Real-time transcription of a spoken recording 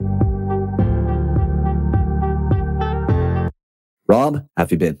Rob,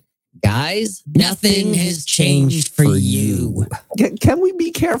 have you been? Guys, nothing has changed for you. Can we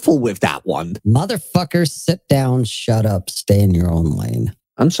be careful with that one? Motherfucker, sit down, shut up, stay in your own lane.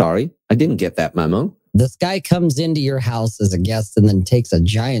 I'm sorry. I didn't get that memo. This guy comes into your house as a guest and then takes a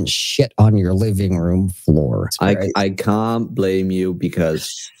giant shit on your living room floor. I can't blame you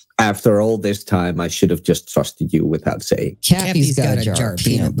because after all this time, I should have just trusted you without saying. Cappy's got a jar of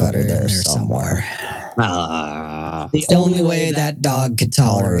peanut butter there somewhere. The only way that dog could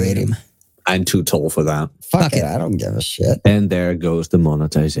tolerate him. I'm too tall for that. Fuck it, I don't give a shit. And there goes the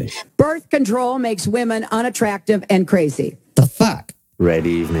monetization. Birth control makes women unattractive and crazy. The fuck? Red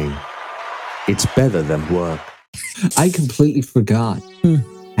evening. It's better than work. I completely forgot.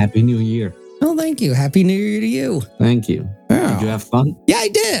 Happy New Year. Oh, thank you. Happy New Year to you. Thank you. Oh. Did you have fun? Yeah, I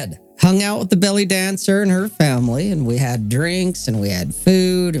did. Hung out with the belly dancer and her family, and we had drinks and we had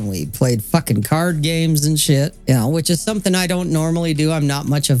food and we played fucking card games and shit, which is something I don't normally do. I'm not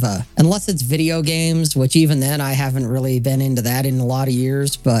much of unless it's video games, which even then I haven't really been into that in a lot of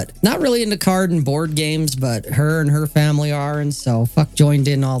years, but not really into card and board games, but her and her family are. And so joined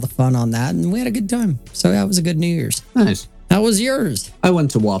in all the fun on that. And we had a good time. So that was a good New Year's. Nice. How was yours? I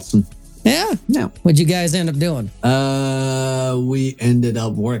went to Watson. Yeah? Yeah. What'd you guys end up doing? We ended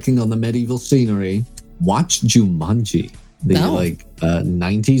up working on the medieval scenery. Watch Jumanji, the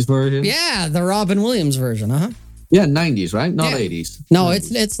 90s version. Yeah, the Robin Williams version, Yeah, 90s, right? Not 80s. No,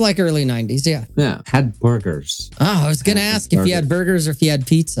 it's like early 90s, yeah. Yeah, had burgers. Oh, I was going to ask if you had burgers or if you had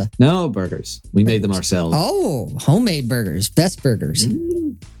pizza. No, burgers. We made them ourselves. Oh, homemade burgers. Best burgers.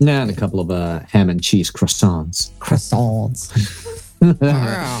 Yeah, and a couple of ham and cheese croissants.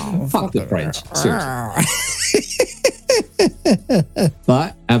 Fuck the French. Seriously.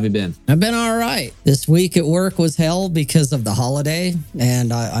 But have you been? I've been all right. This week at work was hell because of the holiday.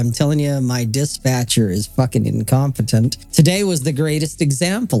 And I'm telling you, my dispatcher is fucking incompetent. Today was the greatest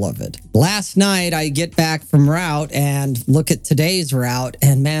example of it. Last night, I get back from route and look at today's route.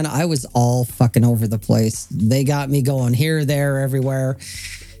 And man, I was all fucking over the place. They got me going here, there, everywhere.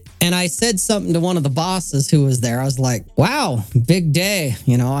 And I said something to one of the bosses who was there. I was like, wow, big day.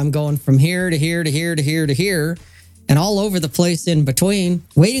 I'm going from here to here to here to here to here and all over the place in between,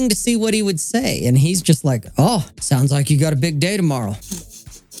 waiting to see what he would say. And he's just like, oh, sounds like you got a big day tomorrow.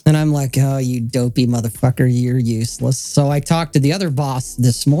 And I'm like, oh, you dopey motherfucker, you're useless. So I talked to the other boss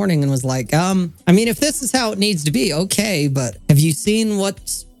this morning and was like, if this is how it needs to be, okay, but have you seen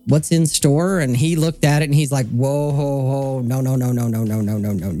what's in store? And he looked at it and he's like, whoa, no.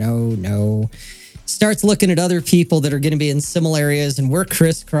 Starts looking at other people that are going to be in similar areas and we're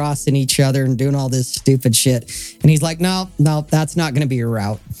crisscrossing each other and doing all this stupid shit. And he's like, no, that's not going to be your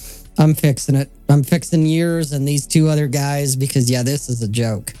route. I'm fixing it. I'm fixing yours and these two other guys because, this is a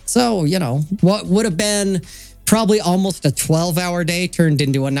joke. So, what would have been probably almost a 12-hour day turned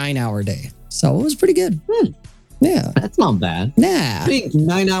into a 9-hour day. So it was pretty good. Yeah. That's not bad. Nah.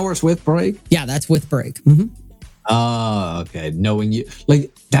 9 hours with break? Yeah, that's with break. Mm-hmm. Oh, okay. Knowing you,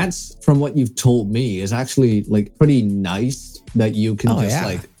 that's from what you've told me is actually pretty nice that you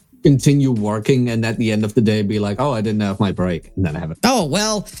can continue working and at the end of the day be like, oh, I didn't have my break and then have it. Oh,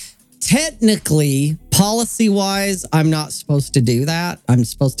 well, technically, policy-wise, I'm not supposed to do that. I'm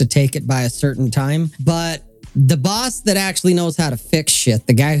supposed to take it by a certain time, but the boss that actually knows how to fix shit,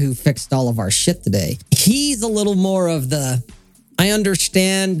 the guy who fixed all of our shit today, he's a little more of I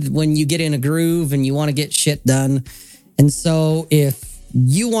understand when you get in a groove and you want to get shit done. And so if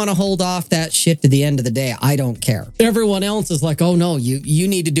you want to hold off that shit to the end of the day, I don't care. Everyone else is like, oh no, you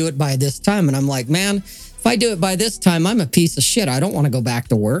need to do it by this time. And I'm like, man, if I do it by this time, I'm a piece of shit. I don't want to go back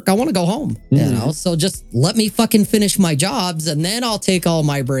to work. I want to go home, So just let me fucking finish my jobs and then I'll take all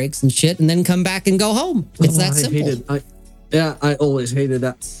my breaks and shit and then come back and go home. It's that simple. I always hated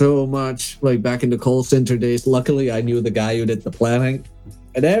that so much. Back in the call center days, luckily I knew the guy who did the planning.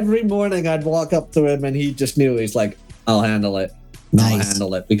 And every morning I'd walk up to him and he just knew, he's like, I'll handle it. Nice. I'll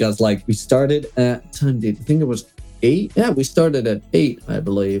handle it. Because we started at, I think it was 8. Yeah, we started at 8, I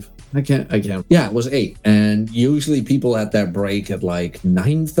believe. I can't. Yeah, it was 8. And usually people had their break at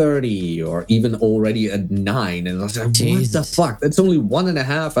 9:30 or even already at 9. And I was like, what the fuck? That's only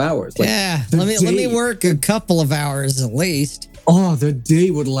 1.5 hours. Let me work a couple of hours at least. Oh, the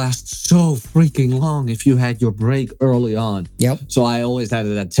day would last so freaking long if you had your break early on. Yep. So I always had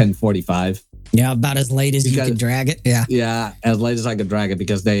it at 10:45. Yeah, about as late as you Because- can drag it. Yeah. Yeah, as late as I could drag it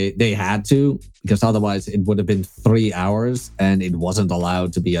because they had to, because otherwise it would have been 3 hours and it wasn't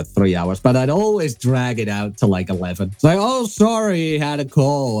allowed to be at 3 hours. But I'd always drag it out to like 11. It's like, oh, sorry, had a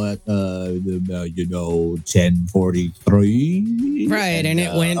call at 10:43. Right. And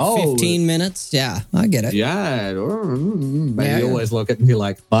it went 15 minutes. Yeah, I get it. Yeah, but Yeah. you always look at me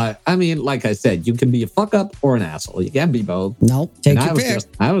like, but I mean, like I said, you can be a fuck up or an asshole. You can't be both. Nope. Take And your pick.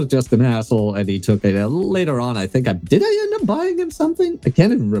 I was just an asshole, and he took it. Later on, I think did I end up buying him something? I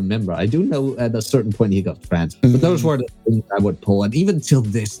can't even remember. I do know at a certain point he got trans, but those were the things I would pull. And even till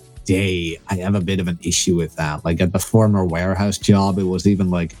this day, I have a bit of an issue with that. Like at the former warehouse job, it was even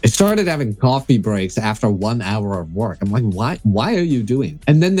like it started having coffee breaks after 1 hour of work. I'm like, why are you doing?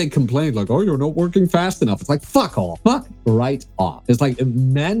 And then they complained like, oh, you're not working fast enough. It's like, fuck off, fuck right off. It's like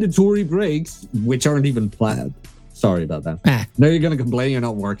mandatory breaks which aren't even planned. Sorry about that. Ah. Now you're gonna complain you're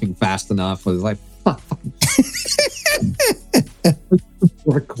not working fast enough. It's like, fuck.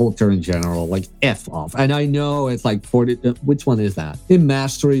 Work culture in general, like F off. And I know it's like 40. Which one is that? In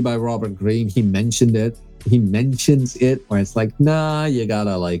Mastery by Robert Greene, he mentioned it. He mentions it where it's like, nah, you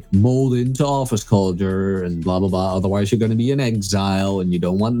gotta like mold into office culture and blah, blah, blah. Otherwise, you're gonna be in exile and you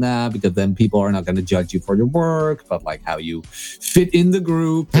don't want that because then people are not gonna judge you for your work, but like how you fit in the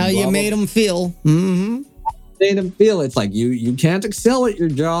group. How you made them feel. Mm-hmm. Made them feel. It's like you can't excel at your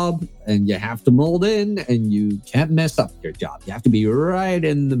job and you have to mold in and you can't mess up your job. You have to be right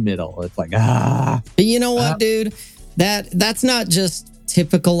in the middle. It's like, But you know what, dude? That's not just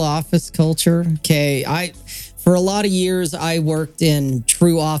typical office culture. Okay. For a lot of years, I worked in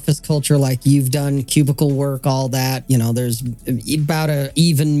true office culture like you've done, cubicle work, all that. You know, there's about an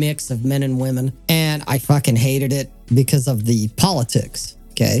even mix of men and women. And I fucking hated it because of the politics.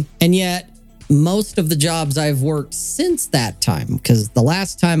 Okay. And yet, most of the jobs I've worked since that time, because the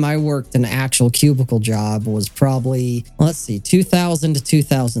last time I worked an actual cubicle job was probably, 2000 to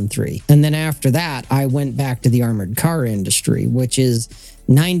 2003. And then after that, I went back to the armored car industry, which is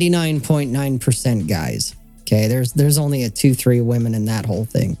 99.9% guys. Okay, there's only 2-3 women in that whole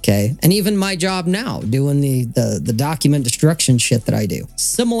thing. Okay, and even my job now, doing the document destruction shit that I do,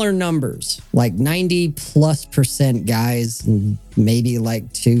 similar numbers, like 90+% guys, and maybe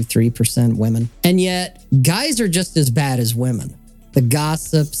like 2-3% women. And yet, guys are just as bad as women. The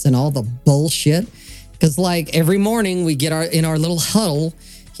gossips and all the bullshit. Because like every morning we get in our little huddle.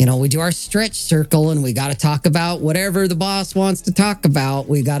 You know, we do our stretch circle and we got to talk about whatever the boss wants to talk about.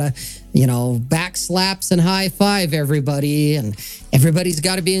 We got to, back slaps and high five everybody, and everybody's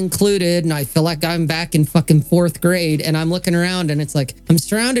got to be included. And I feel like I'm back in fucking 4th grade and I'm looking around and it's like I'm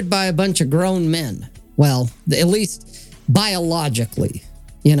surrounded by a bunch of grown men. Well, at least biologically,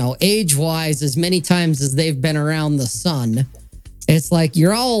 age-wise, as many times as they've been around the sun. It's like,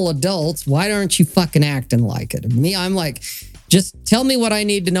 you're all adults. Why aren't you fucking acting like it? Me, I'm like, just tell me what I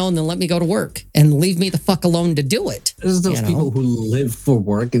need to know and then let me go to work and leave me the fuck alone to do it. There's those people who live for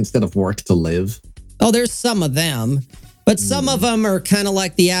work instead of work to live. Oh, there's some of them, but some of them are kind of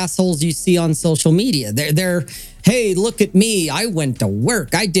like the assholes you see on social media. They're, hey, look at me. I went to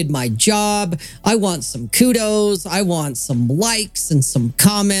work. I did my job. I want some kudos. I want some likes and some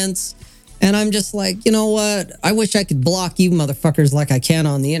comments. And I'm just like, you know what? I wish I could block you motherfuckers like I can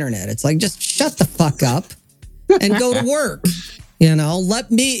on the internet. It's like, just shut the fuck up and go to work.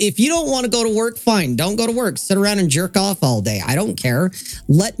 If you don't want to go to work, fine. Don't go to work. Sit around and jerk off all day. I don't care.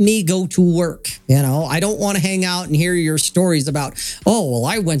 Let me go to work. I don't want to hang out and hear your stories about, oh, well,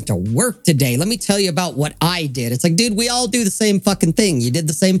 I went to work today. Let me tell you about what I did. It's like, dude, we all do the same fucking thing. You did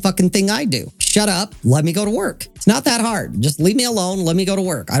the same fucking thing I do. Shut up. Let me go to work. It's not that hard. Just leave me alone. Let me go to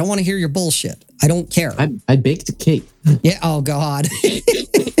work. I don't want to hear your bullshit. I don't care. I baked a cake. Yeah. Oh, God.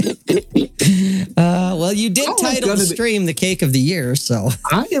 Well, you did title the stream the cake of the year, so.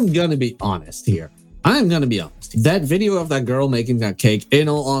 I am going to be honest here. I'm going to be honest. That video of that girl making that cake, in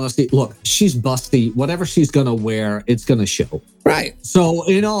all honesty, look, she's busty. Whatever she's going to wear, it's going to show. Right. So,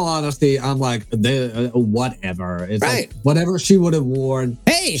 in all honesty, I'm like, whatever. It's right. Like, whatever she would have worn.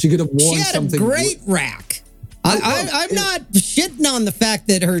 Hey, she could have worn she had something. A great rack. I'm not shitting on the fact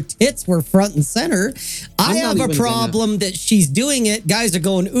that her tits were front and center. I have a problem that she's doing it. Guys are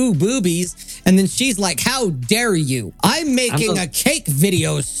going, ooh, boobies. And then she's like, how dare you? I'm making a cake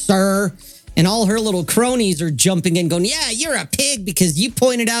video, sir. And all her little cronies are jumping in going, yeah, you're a pig because you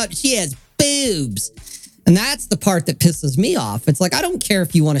pointed out she has boobs. And that's the part that pisses me off. It's like, I don't care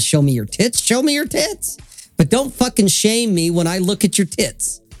if you want to show me your tits. Show me your tits. But don't fucking shame me when I look at your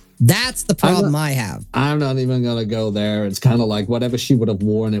tits. That's the problem I have. I'm not even going to go there. It's kind of like whatever she would have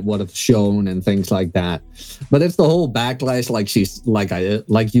worn, it would have shown and things like that. But it's the whole backlash. Like she's like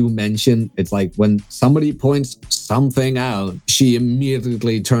you mentioned, it's like when somebody points something out, she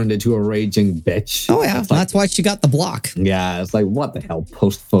immediately turned into a raging bitch. Oh yeah, that's why she got the block. Yeah, it's like, what the hell?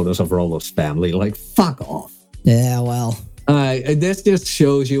 Post photos of Rolo's family. Like, fuck off. Yeah, well. And this just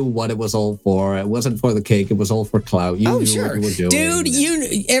shows you what it was all for. It wasn't for the cake. It was all for clout. You knew sure. what you were doing.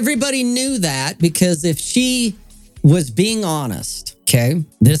 Dude, everybody knew that, because if she was being honest, okay,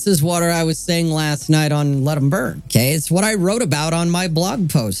 this is what I was saying last night on Let 'Em Burn, okay? It's what I wrote about on my blog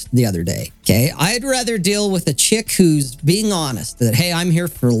post the other day, okay? I'd rather deal with a chick who's being honest, that, hey, I'm here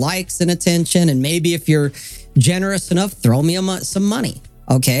for likes and attention, and maybe if you're generous enough, throw me some money,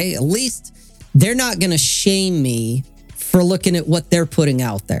 okay? At least they're not going to shame me for looking at what they're putting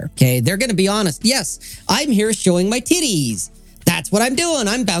out there, okay? They're going to be honest. Yes, I'm here showing my titties. That's what I'm doing.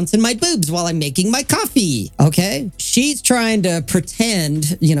 I'm bouncing my boobs while I'm making my coffee, okay? She's trying to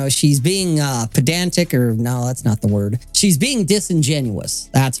pretend, she's being pedantic, or no, that's not the word. She's being disingenuous.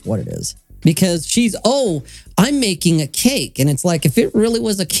 That's what it is. Because I'm making a cake. And it's like, if it really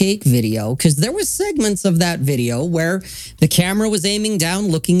was a cake video, because there was segments of that video where the camera was aiming down,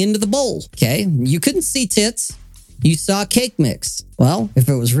 looking into the bowl, okay? You couldn't see tits. You saw cake mix. Well, if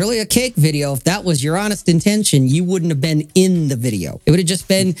it was really a cake video, if that was your honest intention, you wouldn't have been in the video. It would have just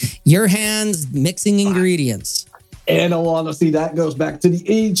been your hands mixing ingredients. In all honesty, that goes back to the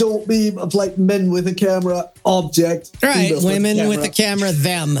age-old meme of like men with a camera, object. Right, women with a camera,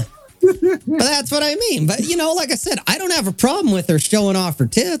 them. But that's what I mean. But, like I said, I don't have a problem with her showing off her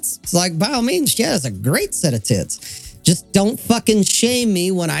tits. It's like, by all means, she has a great set of tits. Just don't fucking shame me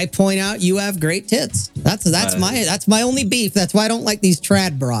when I point out you have great tits. That's my only beef. That's why I don't like these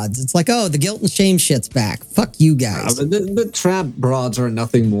trad broads. It's like, the guilt and shame shit's back. Fuck you guys. The trad broads are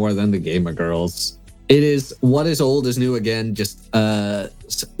nothing more than the gamer girls. It is what is old is new again. Just but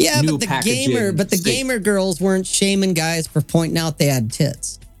the gamer girls weren't shaming guys for pointing out they had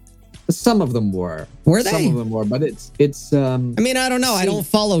tits. Some of them were. Were they? Some of them were, but it's. I mean, I don't know. I don't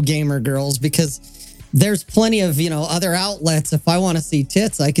follow gamer girls because there's plenty of, other outlets. If I want to see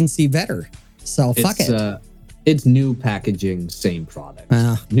tits, I can see better. So fuck it. It's new packaging, same product.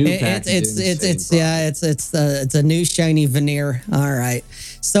 It's a new shiny veneer. All right.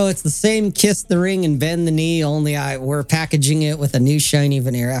 So it's the same kiss the ring and bend the knee, only we're packaging it with a new shiny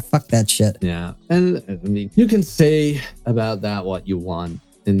veneer. Fuck that shit. Yeah. And I mean, you can say about that what you want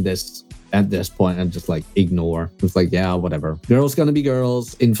at this point, and just like ignore. It's like, yeah, whatever. Girls gonna be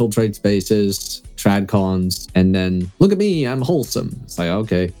girls, infiltrate spaces, trad cons, and then look at me, I'm wholesome. It's like,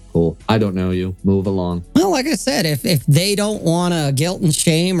 okay, cool. I don't know you. Move along. Well, like I said, if they don't want to guilt and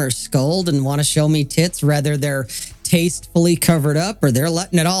shame or scold and want to show me tits, rather they're tastefully covered up or they're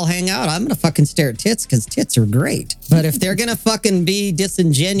letting it all hang out, I'm gonna fucking stare at tits because tits are great. But if they're gonna fucking be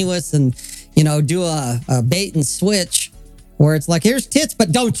disingenuous and do a bait and switch, where it's like, here's tits,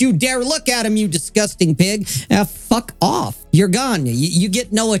 but don't you dare look at them, you disgusting pig. Fuck off. You're gone. You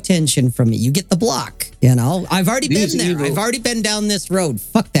get no attention from me. You get the block. I've already been there. I've already been down this road.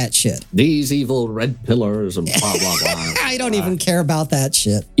 Fuck that shit. These evil red pillars and blah, blah, blah. I don't even care about that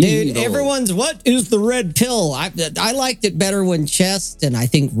shit. Dude, everyone's, what is the red pill? I liked it better when Chest and I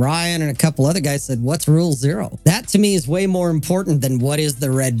think Ryan and a couple other guys said, what's Rule Zero? That to me is way more important than what is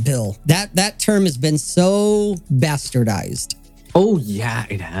the red pill. That term has been so bastardized. Oh, yeah,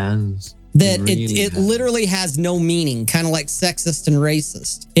 it has. That it literally has no meaning, kind of like sexist and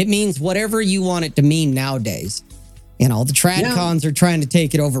racist. It means whatever you want it to mean nowadays. The trad cons are trying to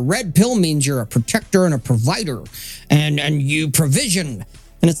take it over. Red pill means you're a protector and a provider and you provision.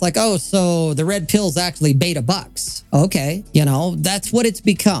 And it's like, so the red pill's actually beta bucks. Okay. That's what it's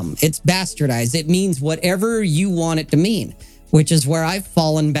become. It's bastardized. It means whatever you want it to mean, which is where I've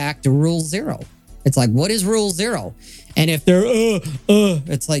fallen back to Rule Zero. It's like, what is Rule Zero? And if they're,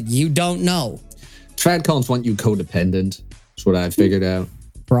 it's like, you don't know. Trad cons want you codependent. That's what I figured out.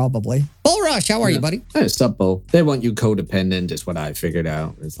 Probably. Bull Rush, how are you, buddy? Hey, sup, Bull? They want you codependent is what I figured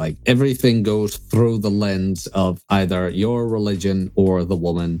out. It's like everything goes through the lens of either your religion or the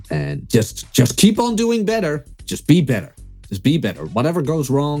woman. And just keep on doing better. Just be better. Just be better. Whatever goes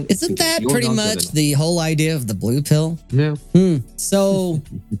wrong. Isn't that pretty much the whole idea of the blue pill? Yeah. So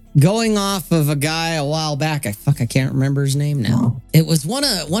going off of a guy a while back, I can't remember his name now. It was one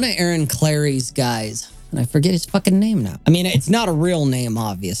of Aaron Clary's guys. And I forget his fucking name now. I mean, it's not a real name,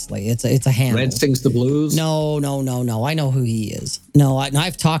 obviously. It's a handle. Red Sings the Blues? No. I know who he is. No,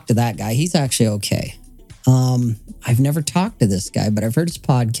 I've talked to that guy. He's actually okay. I've never talked to this guy, but I've heard his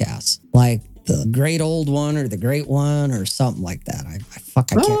podcasts. Like, the great old one or the great one or something like that. I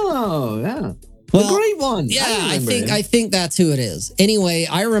can't. Oh, yeah. Well, the great one. Yeah, remember him. I think that's who it is. Anyway,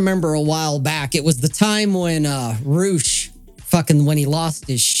 I remember a while back, it was the time when Roosh when he lost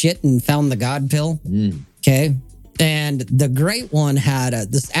his shit and found the God pill. Okay. And the great one had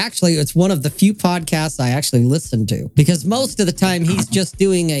it's one of the few podcasts I actually listened to, because most of the time he's just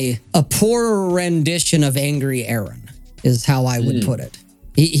doing a poor rendition of Angry Aaron is how I would put it.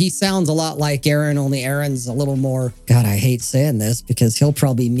 He sounds a lot like Aaron, only Aaron's a little more, God, I hate saying this because he'll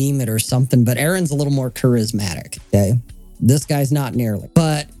probably meme it or something, but Aaron's a little more charismatic, okay? This guy's not nearly.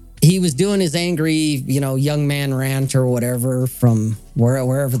 But he was doing his angry, young man rant or whatever from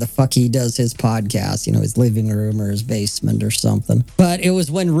wherever the fuck he does his podcast, his living room or his basement or something. But it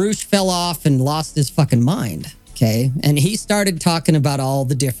was when Roosh fell off and lost his fucking mind. Okay. And he started talking about all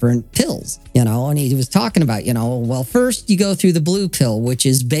the different pills, and he was talking about, well, first you go through the blue pill, which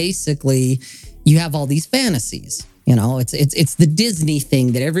is basically you have all these fantasies, it's the Disney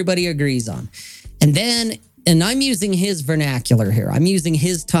thing that everybody agrees on. And then, and I'm using his vernacular here. I'm using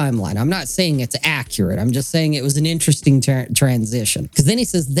his timeline. I'm not saying it's accurate. I'm just saying it was an interesting transition. Because then he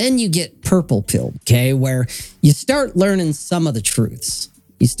says, then you get purple pill, okay, where you start learning some of the truths.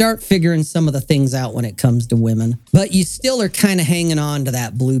 You start figuring some of the things out when it comes to women, but you still are kind of hanging on to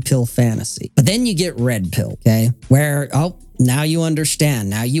that blue pill fantasy. But then you get red pill, okay, where, now you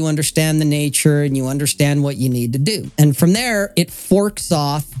understand. Now you understand the nature and you understand what you need to do. And from there, it forks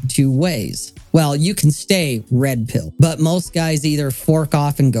off two ways. Well, you can stay red pill, but most guys either fork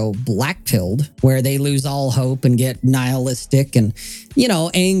off and go black pilled, where they lose all hope and get nihilistic and,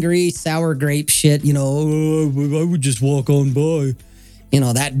 angry, sour grape shit, I would just walk on by.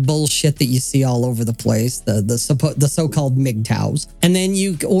 That bullshit that you see all over the place, the so-called MGTOWs. And then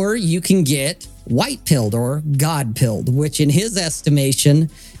you can get white pilled or God pilled, which in his estimation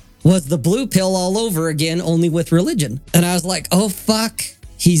was the blue pill all over again, only with religion. And I was like, oh, fuck.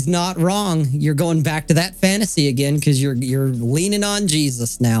 He's not wrong. You're going back to that fantasy again because you're leaning on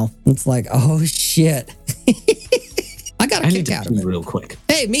Jesus now. It's like, oh, shit. I got a kick out of it. Real quick.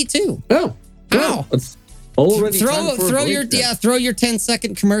 Hey, me too. Oh, wow. It's already throw your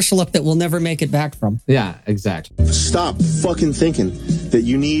 10-second commercial up that we'll never make it back from. Yeah, exactly. Stop fucking thinking that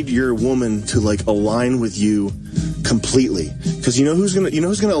you need your woman to align with you completely. Because you know who's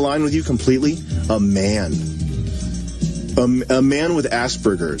gonna align with you completely? A man. A man with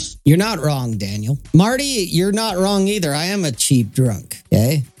Asperger's. You're not wrong, Daniel. Marty, you're not wrong either. I am a cheap drunk,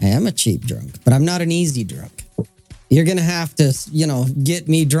 okay? I am a cheap drunk, but I'm not an easy drunk. You're going to have to, get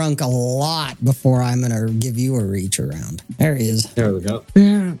me drunk a lot before I'm going to give you a reach around. There he is. There we go.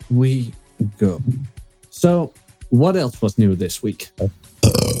 There we go. So, what else was new this week?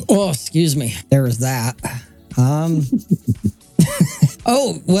 Oh, excuse me. There was that.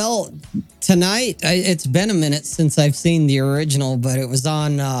 Oh, well, tonight, it's been a minute since I've seen the original, but it was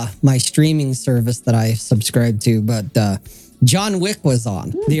on my streaming service that I subscribed to. But John Wick was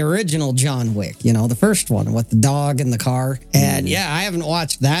on, the original John Wick, the first one with the dog in the car. And yeah, I haven't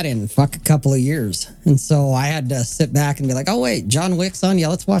watched that in a couple of years. And so I had to sit back and be like, oh, wait, John Wick's on? Yeah,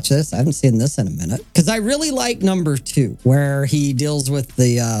 let's watch this. I haven't seen this in a minute. Because I really like number 2, where he deals with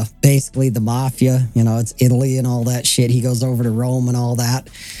the, basically the mafia, it's Italy and all that shit. He goes over to Rome and all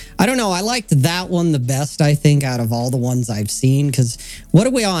that. I don't know. I liked that one the best, I think, out of all the ones I've seen. Because what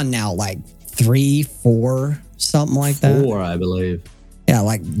are we on now? 3, 4, something like that? 4, I believe. Yeah,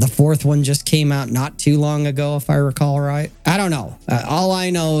 the 4th one just came out not too long ago, if I recall right. I don't know. All I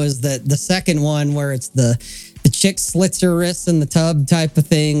know is that the second one, where it's the chick slits her wrists in the tub type of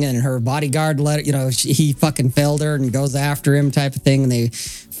thing, and her bodyguard he fucking failed her and goes after him type of thing, and they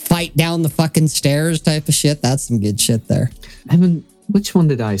fight down the fucking stairs type of shit. That's some good shit there. Which one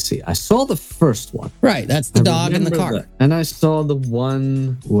did I see? I saw the first one. Right, that's the dog in the car. And I saw the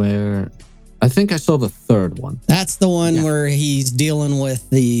one where... I think I saw the third one. That's the one where he's dealing with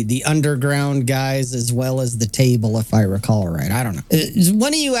the underground guys as well as the table, if I recall right. I don't know.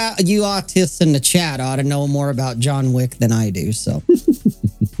 One of you autists in the chat ought to know more about John Wick than I do, so.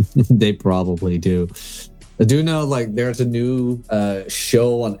 They probably do. I do know, there's a new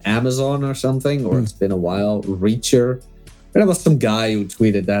show on Amazon or something, or it's been a while, Reacher. There was some guy who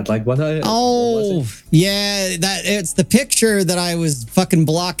tweeted that, yeah, that it's the picture that I was fucking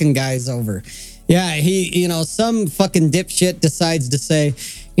blocking guys over. Yeah, he, some fucking dipshit decides to say,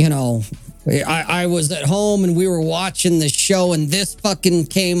 I was at home and we were watching the show and this fucking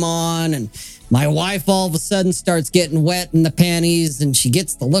came on and My wife all of a sudden starts getting wet in the panties and she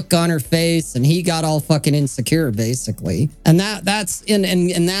gets the look on her face and he got all fucking insecure basically. And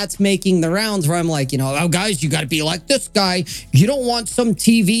that's making the rounds where I'm like, oh guys, you got to be like this guy. You don't want some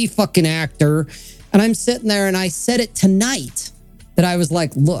TV fucking actor. And I'm sitting there and I said it tonight that I was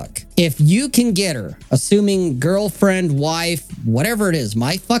like, look, if you can get her, assuming girlfriend, wife, whatever it is,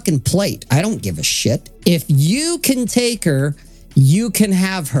 my fucking plate, I don't give a shit. If you can take her, you can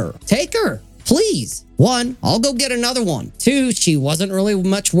have her. Take her, please. 1, I'll go get another one. 2, she wasn't really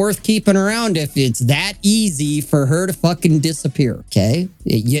much worth keeping around if it's that easy for her to fucking disappear, okay?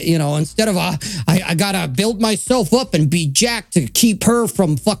 Instead of, I gotta build myself up and be jacked to keep her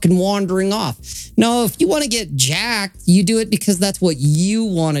from fucking wandering off. No, if you want to get jacked, you do it because that's what you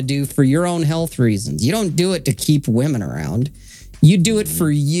want to do for your own health reasons. You don't do it to keep women around. You do it for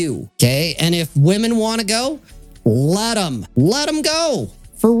you, okay? And if women want to go, let them go.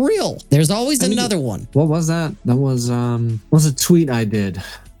 For real. There's always another one. What was that? That was a tweet I did.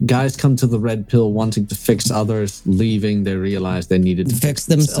 Guys come to the red pill wanting to fix others, leaving they realized they needed to fix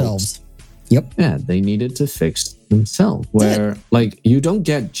themselves. Yep. Yeah, they needed to fix themselves. Where you don't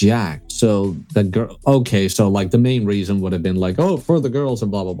get jacked. So the girl, okay, so like the main reason would have been like, oh, for the girls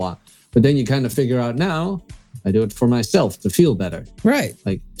and blah, blah, blah. But then you kind of figure out now, I do it for myself to feel better. Right.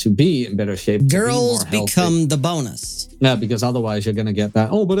 Like to be in better shape. Girls become the bonus. Yeah, because otherwise you're going to get that,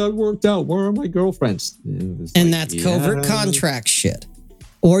 oh, but I worked out. Where are my girlfriends? And that's covert contract shit.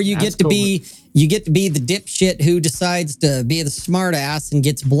 Or you get to be the dipshit who decides to be the smart ass and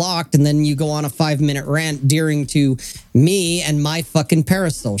gets blocked. And then you go on a 5-minute rant deering to me and my fucking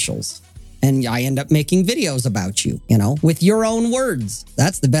parasocials. And I end up making videos about you, with your own words.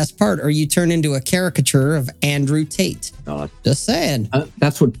 That's the best part. Or you turn into a caricature of Andrew Tate. Just saying.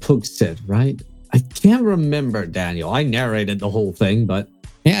 That's what Pug said, right? I can't remember, Daniel. I narrated the whole thing, but...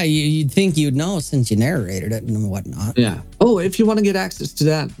 Yeah, you'd think you'd know since you narrated it and whatnot. Yeah. Oh, if you want to get access to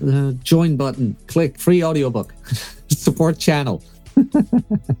that, join button. Click free audiobook. Support channel.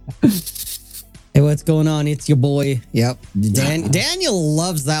 Hey, what's going on? It's your boy. Yep. Daniel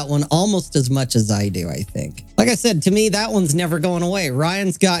loves that one almost as much as I do, I think. Like I said, to me, that one's never going away.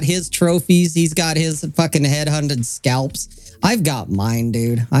 Ryan's got his trophies. He's got his fucking headhunted scalps. I've got mine,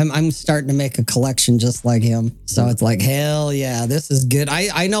 dude. I'm starting to make a collection just like him. So it's like, hell yeah, this is good.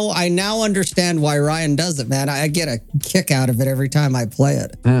 I now understand why Ryan does it, man. I get a kick out of it every time I play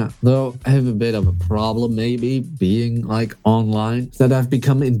it. Yeah, though I have a bit of a problem maybe being like online, that I've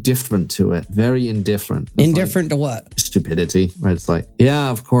become indifferent to it. Very indifferent. It's indifferent to what? Stupidity. Where it's like,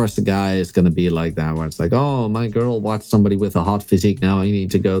 yeah, of course the guy is going to be like that. Where it's like, oh, my girl watched somebody with a hot physique. Now I need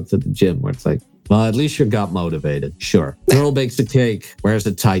to go to the gym. Where it's like, well, at least you got motivated. Sure. Girl bakes a cake, wears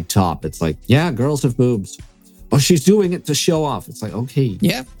a tight top. It's like, yeah, girls have boobs. Oh, she's doing it to show off. It's like, okay.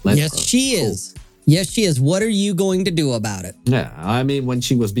 Yeah. Yes, she is. Yes, she is. What are you going to do about it? Yeah. I mean, when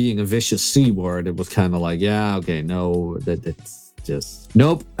she was being a vicious C word, it was kind of like, yeah, okay, no, that's just,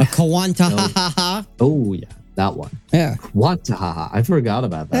 nope. A Kawanta ha ha ha. Oh, yeah. That one. Yeah. Kawanta ha ha. I forgot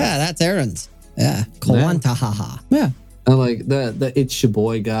about that. Yeah, that's Aaron's. Yeah. Kawanta ha ha. Yeah. And like the it's your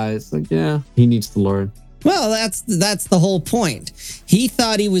boy guy, it's like, yeah, he needs to learn. Well, that's the whole point. He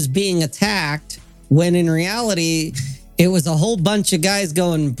thought he was being attacked when in reality, it was a whole bunch of guys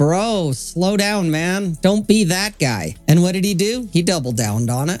going, bro, slow down, man. Don't be that guy. And what did he do? He doubled down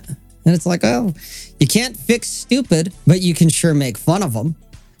on it. And it's like, oh, you can't fix stupid, but you can sure make fun of them.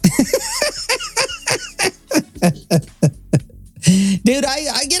 Dude,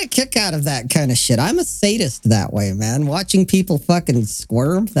 I get a kick out of that kind of shit. I'm a sadist that way, man. Watching people fucking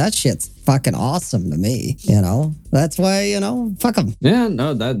squirm, that shit's fucking awesome to me, That's why, fuck them. Yeah,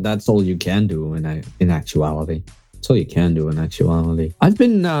 no, that's all you can do in actuality. That's all you can do in actuality. I've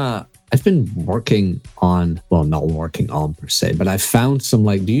been working on, well, not working on per se, but I found some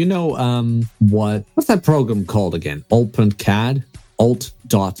do you know what's that program called again? Alt.cad?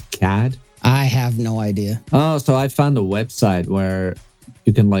 Alt.cad? I have no idea. Oh, so I found a website where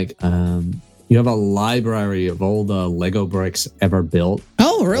you can you have a library of all the Lego bricks ever built.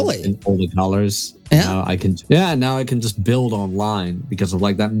 Oh, really? In all the colors. Yeah. Now I can just build online because of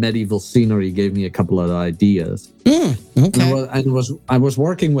that medieval scenery gave me a couple of ideas. Okay. I was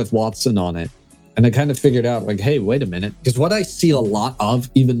working with Watson on it. And I kind of figured out hey, wait a minute. Because what I see a lot of,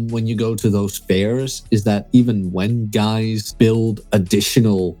 even when you go to those fairs, is that even when guys build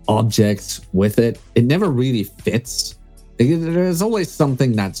additional objects with it, it never really fits. There's always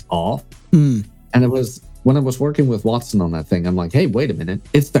something that's off. And it was when I was working with Watson on that thing, I'm like, hey, wait a minute.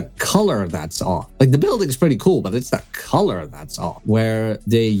 It's the color that's off. The building's pretty cool, but it's the color that's off. Where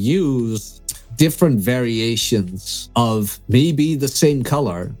they use different variations of maybe the same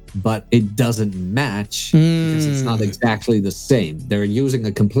color, but it doesn't match because it's not exactly the same. They're using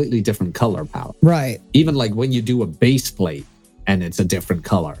a completely different color palette. Right. Even like when you do a base plate and it's a different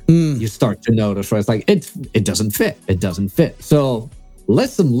color, you start to notice where it's like, it doesn't fit. It doesn't fit. So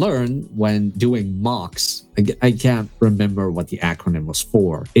lesson learned when doing mocks, I can't remember what the acronym was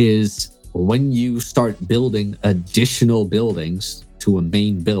for, is when you start building additional buildings to a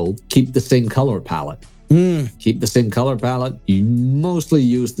main build, keep the same color palette. Keep the same color palette. You mostly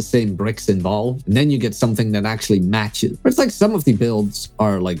use the same bricks involved, and then you get something that actually matches. It's like some of the builds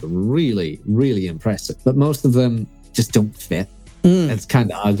are like really, really impressive, but most of them just don't fit. It's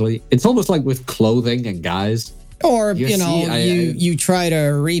kind of ugly. It's almost like with clothing and guys. Or, you try to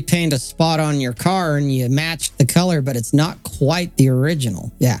repaint a spot on your car and you match the color, but it's not quite the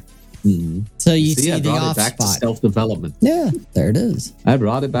original. Yeah. So you see the off back spot. To self-development. Yeah, there it is. I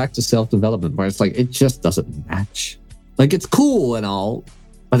brought it back to self-development where it's like, it just doesn't match. Like, it's cool and all,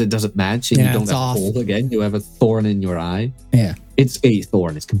 but it doesn't match, and you don't have a hole again. You have a thorn in your eye. Yeah. It's a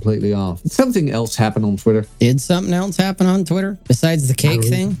thorn. It's completely off. Something else happened on Twitter. Did something else happen on Twitter besides the cake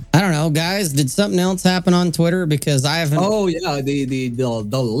thing? I don't know, guys. Did something else happen on Twitter? Because I haven't. Oh yeah,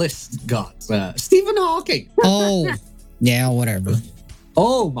 the list got Stephen Hawking. Oh, yeah, whatever.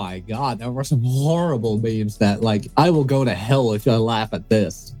 Oh my God, there were some horrible memes that, like, I will go to hell if I laugh at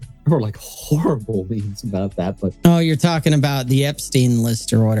this. There were like horrible memes about that, but oh, you're talking about the Epstein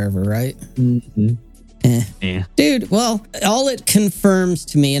list or whatever, right? Dude, well, all it confirms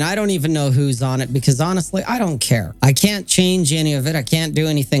to me, and I don't even know who's on it because honestly, I don't care. I can't change any of it. I can't do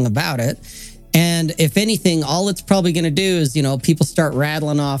anything about it. And if anything, all it's probably going to do is, people start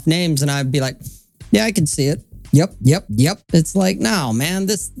rattling off names and I'd be like, yeah, I can see it. Yep. It's like, no, man,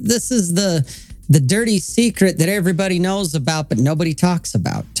 this is the dirty secret that everybody knows about, but nobody talks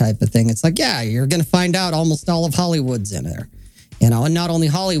about type of thing. It's like, yeah, you're going to find out almost all of Hollywood's in there. And not only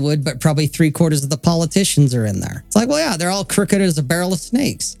Hollywood, but probably 3/4 of the politicians are in there. It's like, well, yeah, they're all crooked as a barrel of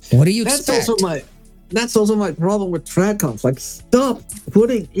snakes. What do you expect? That's also my problem with TradConf. Like, stop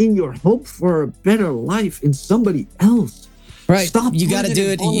putting in your hope for a better life in somebody else. Right. Stop. You got to do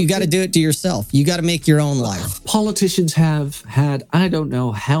it. You got to do it to yourself. You got to make your own life. Politicians have had, I don't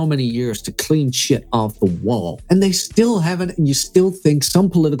know how many years to clean shit off the wall, and they still haven't. And you still think some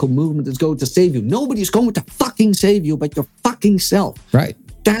political movement is going to save you. Nobody's going to fucking save you but your fucking self. Right.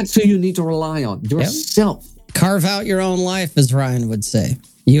 That's who you need to rely on. Yourself. Carve out your own life, as Ryan would say.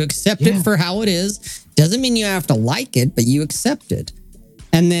 You accept it for how it is. Doesn't mean you have to like it, but you accept it.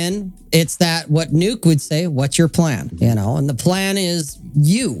 And then it's that what Nuke would say, what's your plan? And the plan is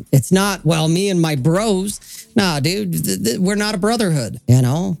you. It's not, well, me and my bros. Nah, dude, we're not a brotherhood,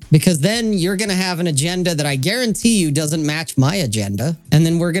 because then you're going to have an agenda that I guarantee you doesn't match my agenda. And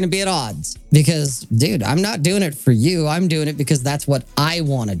then we're going to be at odds because, dude, I'm not doing it for you. I'm doing it because that's what I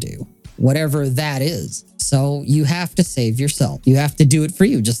want to do, whatever that is. So you have to save yourself. You have to do it for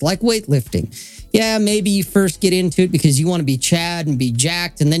you, just like weightlifting. Yeah, maybe you first get into it because you want to be Chad and be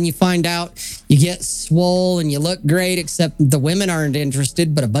jacked, and then you find out you get swole and you look great, except the women aren't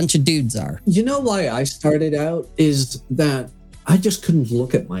interested, but a bunch of dudes are. You know why I started out is that I just couldn't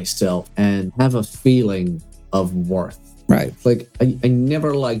look at myself and have a feeling of worth. Right. Like, I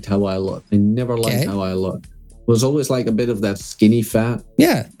never liked how I looked. I never liked how I looked. It was always like a bit of that skinny fat.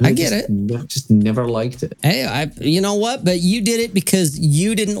 Yeah, I get it. Just never liked it. Hey, you know what? But you did it because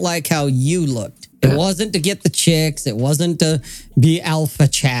you didn't like how you looked. It wasn't to get the chicks. It wasn't to be alpha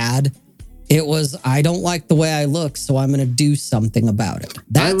Chad. It was, I don't like the way I look, so I'm going to do something about it.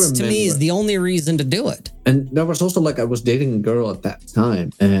 That's, to me, is the only reason to do it. And there was also, like, I was dating a girl at that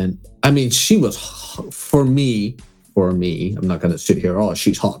time. And, I mean, she was, for me, I'm not going to sit here, oh,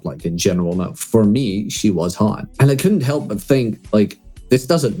 she's hot, like, in general. No, for me, she was hot. And I couldn't help but think, like, this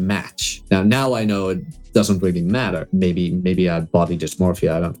doesn't match. Now I know it doesn't really matter. Maybe I had body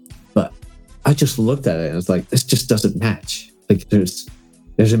dysmorphia, I don't know. But I just looked at it and it's like, this just doesn't match. Like, there's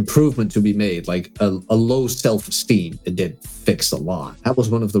improvement to be made. Like, a low self-esteem, it did fix a lot. That was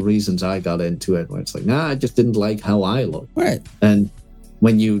one of the reasons I got into it, where it's like, I just didn't like how I looked. Right. And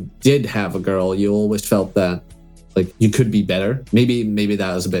when you did have a girl, you always felt that, like, you could be better. Maybe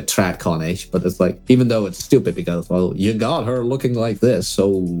that was a bit TradCon-ish, but it's like, even though it's stupid because, well, you got her looking like this, so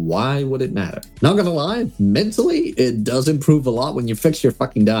why would it matter? Not gonna lie, mentally, it does improve a lot when you fix your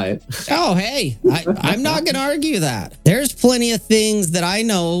fucking diet. Oh, hey, I'm not gonna argue that. There's plenty of things that I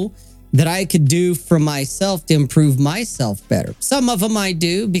know that I could do for myself to improve myself better. Some of them I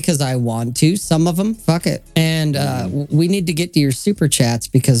do because I want to. Some of them, fuck it. And we need to get to your super chats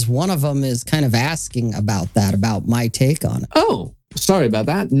because one of them is kind of asking about that, about my take on it. Oh, Sorry about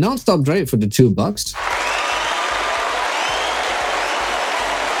that. Nonstop Dre for the $2.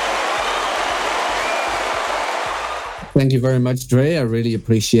 Thank you very much, Dre. I really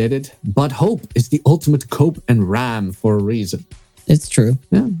appreciate it. But hope is the ultimate cope and ram for a reason. It's true.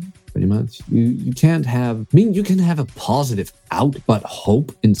 Yeah, pretty much. You can't have, I mean, you can have a positive out, but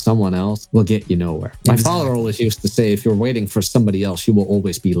hope in someone else will get you nowhere. My father always used to say, if you're waiting for somebody else, you will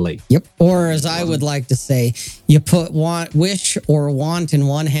always be late. Yep. Or as I would like to say, you put wish or want in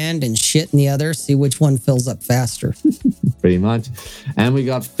one hand and shit in the other. See which one fills up faster. Pretty much. And we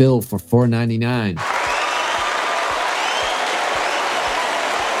got Phil for $4.99.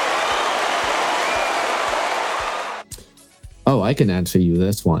 Oh, I can answer you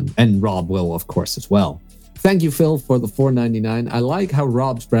this one. And Rob will, of course, as well. Thank you, Phil, for the $4.99. I like how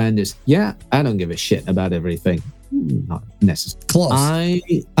Rob's brand is, yeah, I don't give a shit about everything. Not necessarily. Close.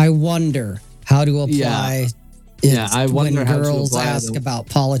 I wonder how to apply I wonder when how to girls apply ask them. about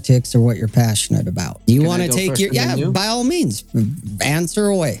politics or what you're passionate about. You Can want I to go take first your, and then you? by all means, answer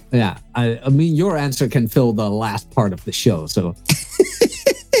away. Yeah, I mean, your answer can fill the last part of the show, so...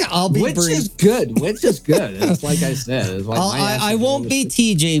 I'll be which brief. is good. Which is good. It's like I said. It's like my I answer won't is-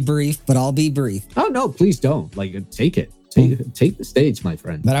 be TJ brief, but I'll be brief. Oh no, please don't. Like, take it. Take the stage, my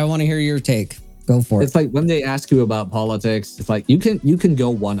friend. But I want to hear your take. Go for It's it. like when they ask you about politics, it's like you can go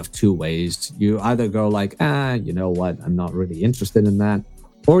one of two ways. You either go like, you know what, I'm not really interested in that.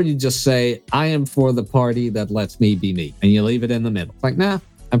 Or you just say, I am for the party that lets me be me. And you leave it in the middle. It's like, nah,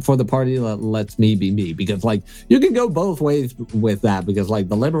 I'm for the party that lets me be me. Because like you can go both ways with that, because like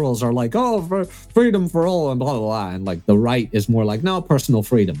the liberals are like, oh, for freedom for all and blah, blah, blah. And like the right is more like, no, personal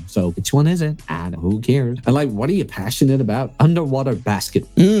freedom. So which one is it? And who cares? And like, what are you passionate about? Underwater basket.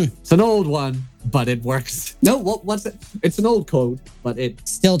 It's an old one, but it works. No, what's it? It's an old code, but it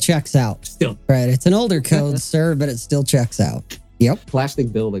Still checks out. still Right. It's an older code, sir, but it still checks out. Yep.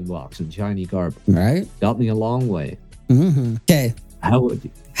 plastic building blocks and shiny cardboard. Right. Got me a long way. Okay. How would you?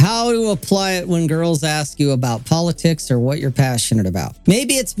 How to apply it when girls ask you about politics or what you're passionate about.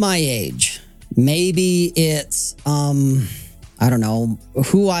 Maybe it's my age. Maybe it's, I don't know,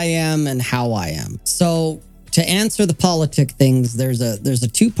 who I am and how I am. So to answer the politic things, there's a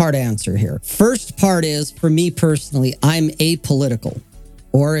two-part answer here. First part is, for me personally, I'm apolitical.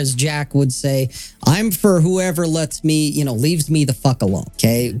 Or as Jack would say, I'm for whoever lets me, leaves me the fuck alone.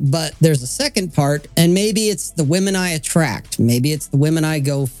 Okay. But there's a second part, and maybe it's the women I attract. Maybe it's the women I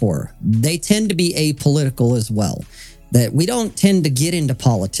go for. They tend to be apolitical as well. That we don't tend to get into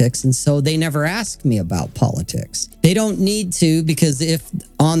politics, and so they never ask me about politics. They don't need to, because if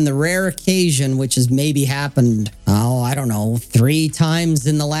on the rare occasion, which has maybe happened, I don't know, 3 times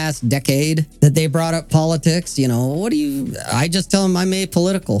in the last decade that they brought up politics, I just tell them I'm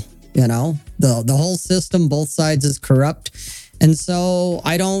apolitical, the whole system, both sides is corrupt. And so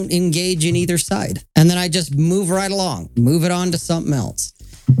I don't engage in either side. And then I just move right along, move it on to something else.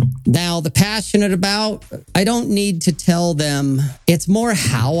 Now, the passionate about, I don't need to tell them. It's more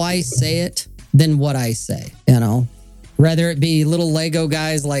how I say it than what I say, Whether it be little Lego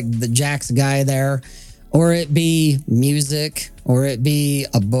guys like the Jack's guy there, or it be music, or it be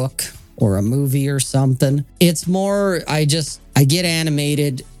a book or a movie or something. It's more, I get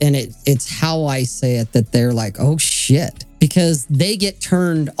animated, and it's how I say it that they're like, oh shit. Because they get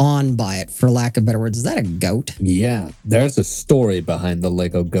turned on by it, for lack of better words. Is that a goat? Yeah, there's a story behind the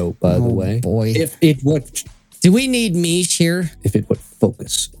Lego goat, by the way. Boy. If it would Do we need Mish here?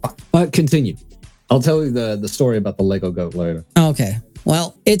 focus. Continue. I'll tell you the story about the Lego goat later. Okay.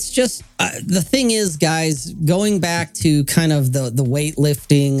 Well, it's just, the thing is, guys, going back to kind of the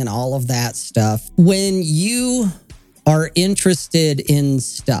weightlifting and all of that stuff, when you are interested in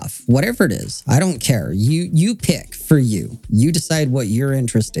stuff, whatever it is, I don't care. You pick for you. You decide what you're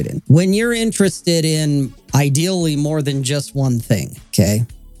interested in. When you're interested in ideally more than just one thing, okay?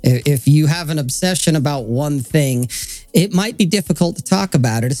 If you have an obsession about one thing, it might be difficult to talk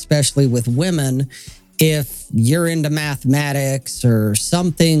about it, especially with women. If you're into mathematics or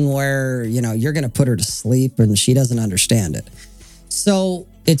something where, you're going to put her to sleep and she doesn't understand it. So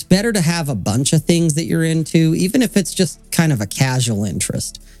it's better to have a bunch of things that you're into, even if it's just kind of a casual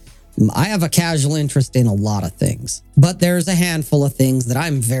interest. I have a casual interest in a lot of things, but there's a handful of things that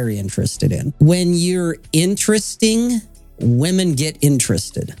I'm very interested in. When you're interesting, women get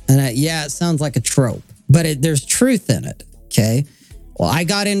interested. And it sounds like a trope, but there's truth in it, okay? Well, I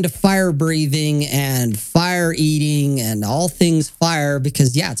got into fire breathing and fire eating and all things fire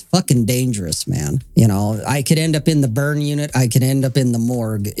because, yeah, it's fucking dangerous, man. You know, I could end up in the burn unit. I could end up in the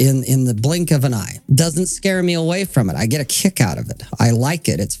morgue in the blink of an eye. Doesn't scare me away from it. I get a kick out of it. I like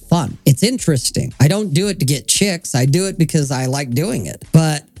it. It's fun. It's interesting. I don't do it to get chicks. I do it because I like doing it.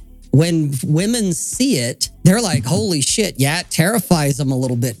 But when women see it, they're like, holy shit. Yeah, it terrifies them a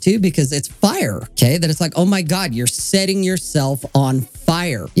little bit too because it's fire. Okay. That it's like, oh my God, you're setting yourself on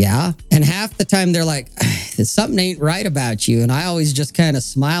fire. Yeah. And half the time they're like, something ain't right about you. And I always just kind of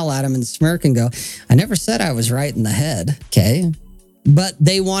smile at them and smirk and go, I never said I was right in the head. Okay. But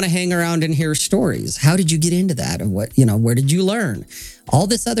they want to hang around and hear stories. How did you get into that? And what, you know, where did you learn? All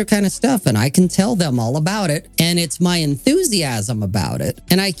this other kind of stuff. And I can tell them all about it. And it's my enthusiasm about it.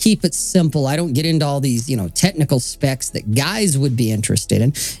 And I keep it simple. I don't get into all these, you know, technical specs that guys would be interested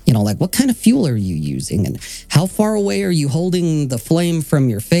in. You know, like what kind of fuel are you using? And how far away are you holding the flame from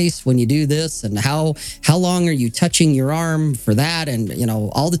your face when you do this? And how long are you touching your arm for that? And, you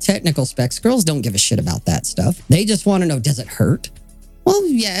know, all the technical specs. Girls don't give a shit about that stuff. They just want to know, does it hurt? Well,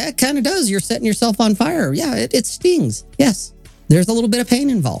 yeah, it kind of does. You're setting yourself on fire. Yeah, it stings. Yes, there's a little bit of pain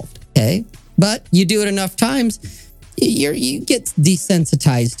involved. Okay, but you do it enough times, you get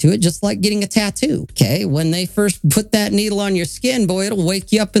desensitized to it, just like getting a tattoo. Okay, when they first put that needle on your skin, boy, it'll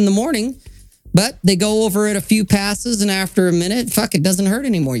wake you up in the morning. But they go over it a few passes, and after a minute, fuck, it doesn't hurt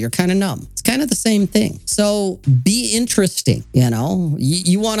anymore. You're kind of numb. It's kind of the same thing. So be interesting. You know,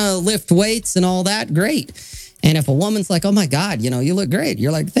 you want to lift weights and all that, great. And if a woman's like, oh my God, you know, you look great.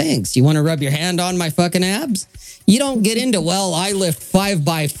 You're like, thanks. You want to rub your hand on my fucking abs? You don't get into, well, I lift 5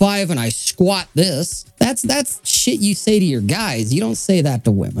 by 5 and I squat this. That's shit you say to your guys. You don't say that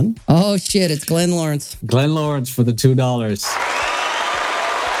to women. Oh shit, it's Glenn Lawrence. Glenn Lawrence for the $2.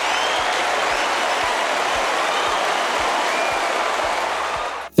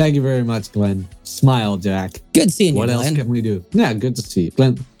 Thank you very much, Glenn. Smile, Jack. Good seeing you, What else Glenn. can we do? Yeah, good to see you.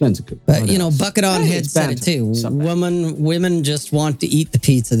 Glenn's a good. But, what you know, else? Bucket on Hey, Head it's said it banter. too. Something. Women just want to eat the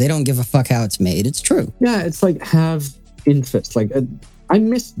pizza. They don't give a fuck how it's made. It's true. Yeah, it's like have interest. Like I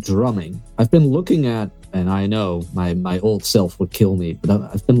miss drumming. I've been looking at, and I know my old self would kill me, but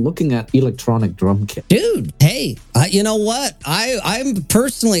I've been looking at electronic drum kit. Dude, hey, you know what?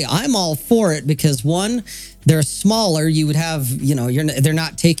 I'm all for it because one, they're smaller. You would have, you know, they're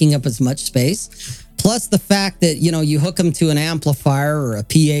not taking up as much space. Plus the fact that, you know, you hook them to an amplifier or a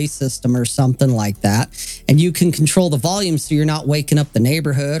PA system or something like that, and you can control the volume so you're not waking up the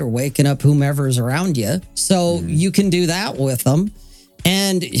neighborhood or waking up whomever's around you. So you can do that with them.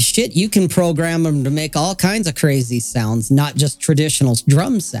 And shit, you can program them to make all kinds of crazy sounds, not just traditional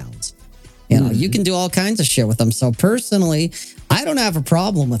drum sounds. You know, you can do all kinds of shit with them. So personally, I don't have a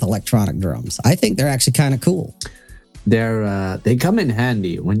problem with electronic drums. I think they're actually kind of cool. They come in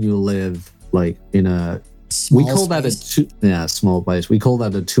handy when you live like in a Small we call space. that a small place. We call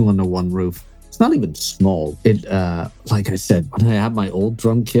that a 2 under 1 roof. It's not even small. It like I said, when I had my old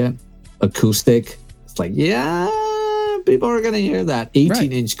drum kit, acoustic, it's like, yeah, people are gonna hear that.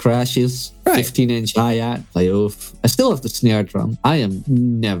 18-inch crashes, Right. 15-inch hi-hat, play oof. I still have the snare drum. I am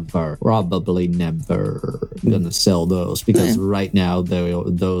probably never gonna sell those because right now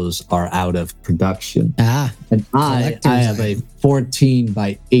those are out of production. And I Collector's have a 14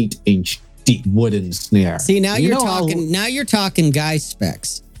 by 8-inch deep wooden snare. See, now You you're know how- talking. Now you're talking guy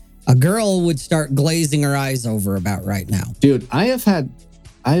specs. A girl would start glazing her eyes over about right now. Dude,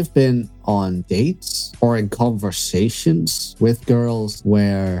 I've been on dates or in conversations with girls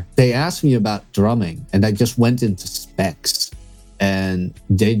where they asked me about drumming and I just went into specs and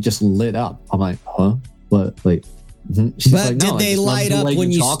they just lit up. I'm like, huh? What? Like, She's But like, no, did I they just love light the up way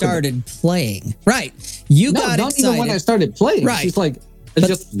when you talk about it. started playing? Right. You No, got not excited. even when I started playing. Right. She's like, I But-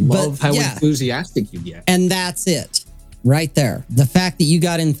 just love but, how yeah. enthusiastic you get. And that's it. Right there. The fact that you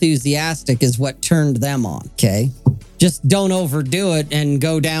got enthusiastic is what turned them on. Okay. Just don't overdo it and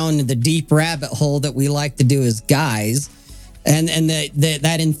go down the deep rabbit hole that we like to do as guys. And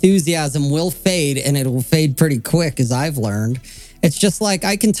that enthusiasm will fade, and it will fade pretty quick, as I've learned. It's just like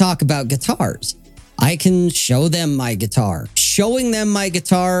I can talk about guitars. I can show them my guitar. Showing them my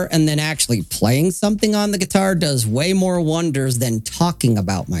guitar and then actually playing something on the guitar does way more wonders than talking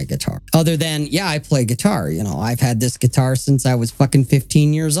about my guitar. Other than, yeah, I play guitar. You know, I've had this guitar since I was fucking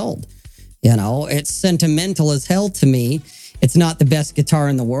 15 years old. You know, it's sentimental as hell to me. It's not the best guitar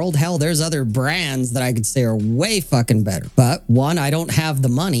in the world. Hell, there's other brands that I could say are way fucking better. But one, I don't have the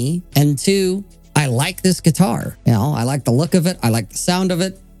money. And two, I like this guitar. You know, I like the look of it. I like the sound of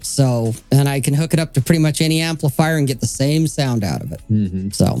it. So, and I can hook it up to pretty much any amplifier and get the same sound out of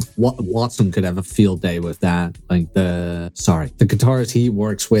it. So Watson could have a field day with that. Like the guitars he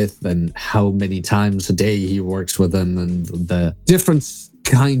works with and how many times a day he works with them and the different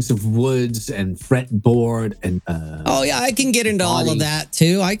kinds of woods and fretboard and oh yeah, I can get into all of that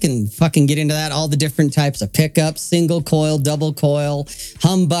too. I can fucking get into that, all the different types of pickups, single coil, double coil,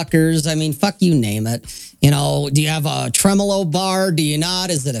 humbuckers. I mean, fuck you, name it. You know, do you have a tremolo bar? Do you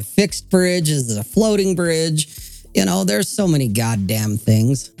not? Is it a fixed bridge? Is it a floating bridge? You know, there's so many goddamn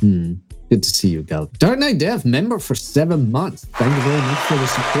things. Good to see you, Gal. Dark Knight Dev, member for 7 months. Thank you very much for the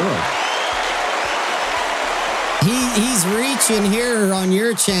support. He's reaching here on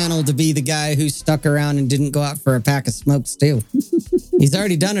your channel to be the guy who stuck around and didn't go out for a pack of smokes too. He's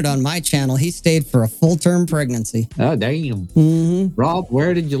already done it on my channel. He stayed for a full-term pregnancy. Oh, damn. Rob,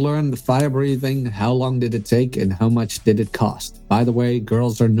 where did you learn the fire breathing? How long did it take? And how much did it cost? By the way,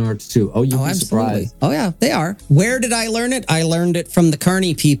 girls are nerds too. Oh, you'd be surprised. Oh, yeah, they are. Where did I learn it? I learned it from the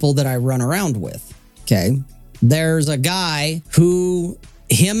Carney people that I run around with. Okay. There's a guy who,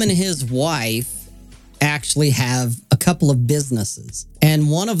 him and his wife, actually have a couple of businesses. And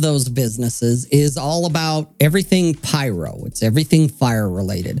one of those businesses is all about everything pyro. It's everything fire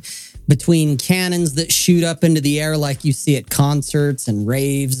related. Between cannons that shoot up into the air like you see at concerts and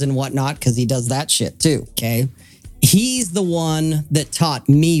raves and whatnot, because he does that shit too, okay? He's the one that taught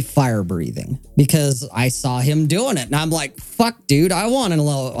me fire breathing because I saw him doing it. And I'm like, fuck, dude, I want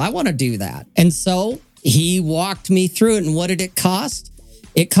to do that. And so he walked me through it. And what did it cost?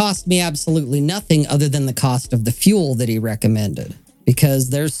 It cost me absolutely nothing other than the cost of the fuel that he recommended, because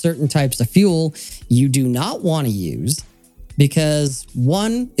there's certain types of fuel you do not want to use because,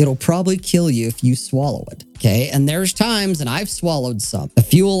 one, it'll probably kill you if you swallow it. Okay. And there's times, and I've swallowed some. The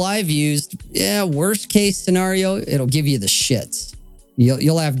fuel I've used, worst case scenario, it'll give you the shits.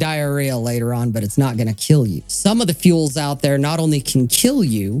 You'll have diarrhea later on, but it's not going to kill you. Some of the fuels out there not only can kill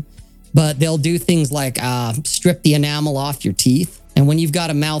you, but they'll do things like strip the enamel off your teeth. And when you've got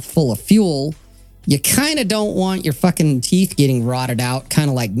a mouthful of fuel, you kind of don't want your fucking teeth getting rotted out, kind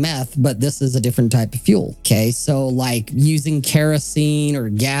of like meth, but this is a different type of fuel. Okay, so like using kerosene or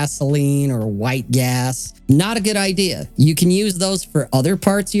gasoline or white gas, not a good idea. You can use those for other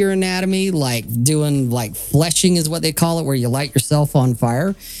parts of your anatomy, like doing like fleshing is what they call it, where you light yourself on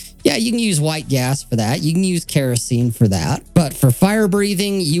fire. Yeah, you can use white gas for that. You can use kerosene for that. But for fire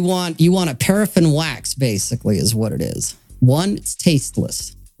breathing, you want a paraffin wax, basically, is what it is. One, it's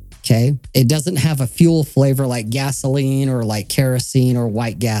tasteless. Okay. It doesn't have a fuel flavor like gasoline or like kerosene or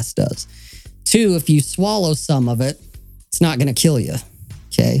white gas does. Two, if you swallow some of it, it's not going to kill you.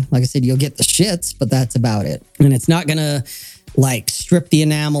 Okay. Like I said, you'll get the shits, but that's about it. And it's not going to like strip the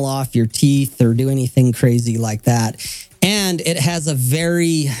enamel off your teeth or do anything crazy like that. And it has a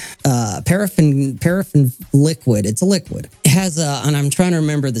very paraffin liquid. It's a liquid. It has and I'm trying to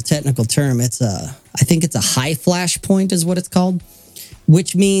remember the technical term. I think it's a high flash point is what it's called,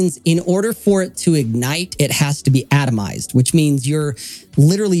 which means in order for it to ignite, it has to be atomized, which means you're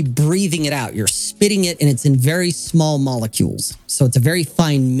literally breathing it out. You're spitting it, and it's in very small molecules. So it's a very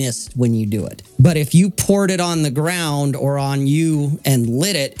fine mist when you do it. But if you poured it on the ground or on you and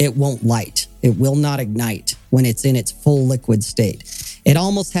lit it, it won't light. It will not ignite when it's in its full liquid state. It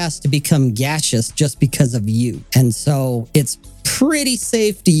almost has to become gaseous just because of you. And so it's pretty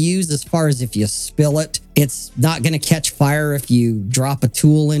safe to use as far as if you spill it. It's not going to catch fire if you drop a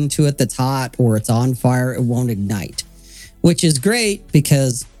tool into it that's hot or it's on fire. It won't ignite, which is great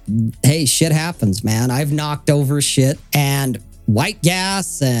because, hey, shit happens, man. I've knocked over shit, and white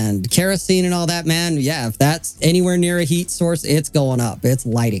gas and kerosene and all that, man. Yeah, if that's anywhere near a heat source, it's going up. It's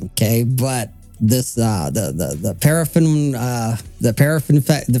lighting, okay? But this the paraffin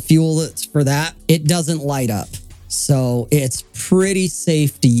the fuel that's for that, it doesn't light up. So it's pretty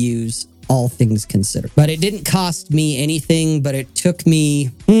safe to use, all things considered. But it didn't cost me anything, but it took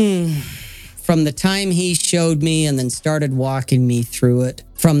me from the time he showed me and then started walking me through it,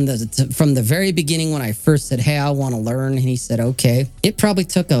 from the very beginning when I first said, hey, I want to learn, and he said, okay. It probably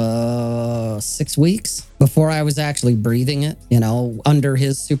took 6 weeks before I was actually breathing it, under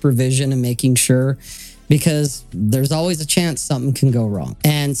his supervision and making sure, because there's always a chance something can go wrong.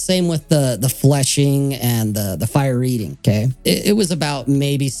 And same with the fleshing and the fire eating, okay? It was about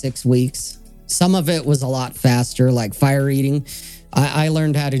maybe 6 weeks. Some of it was a lot faster, like fire eating. I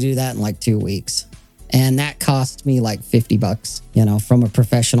learned how to do that in like 2 weeks. And that cost me like $50, from a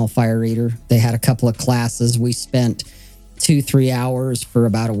professional fire eater. They had a couple of classes. We spent 2-3 hours for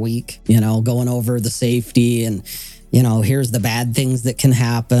about a week, going over the safety and, here's the bad things that can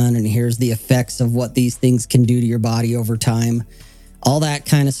happen. And here's the effects of what these things can do to your body over time. all that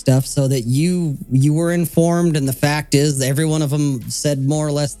kind of stuff, so that you were informed. And the fact is, every one of them said more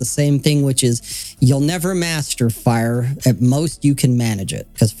or less the same thing, which is you'll never master fire. At most, you can manage it,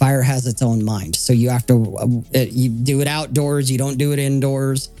 because fire has its own mind. So you have to you do it outdoors. You don't do it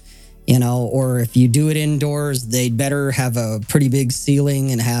indoors. Or if you do it indoors, they'd better have a pretty big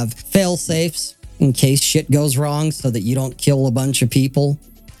ceiling and have fail safes in case shit goes wrong, so that you don't kill a bunch of people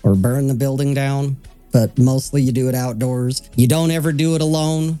or burn the building down. But mostly you do it outdoors. You don't ever do it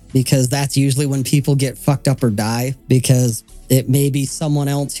alone, because that's usually when people get fucked up or die, because it may be someone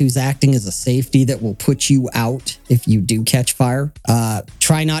else who's acting as a safety that will put you out if you do catch fire.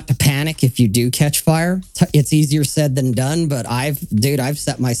 Try not to panic if you do catch fire. It's easier said than done, but I've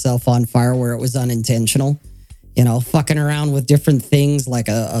set myself on fire where it was unintentional. Fucking around with different things like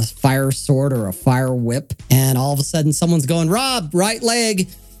a fire sword or a fire whip. And all of a sudden someone's going, "Rob, right leg."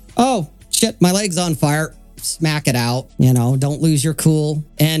 "Oh, shit, my leg's on fire." Smack it out. Don't lose your cool.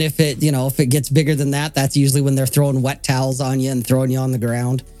 And if it gets bigger than that, that's usually when they're throwing wet towels on you and throwing you on the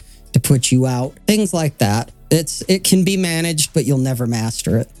ground to put you out. Things like that. It can be managed, but you'll never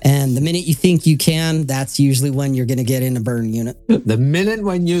master it. And the minute you think you can, that's usually when you're going to get in a burn unit. The minute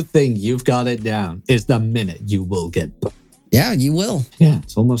when you think you've got it down is the minute you will get burned. Yeah, you will. Yeah,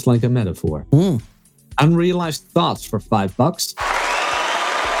 it's almost like a metaphor. Unrealized thoughts for $5.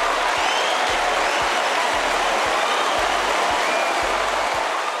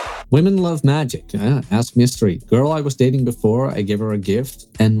 Women love magic. Ask mystery. Girl I was dating before, I gave her a gift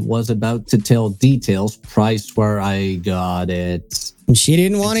and was about to tell details, price, where I got it. And she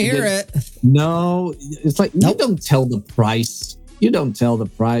didn't want to hear it. No, it's like, You don't tell the price. You don't tell the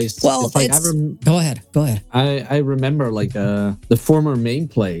price. Well, it's like, go ahead. I remember the former main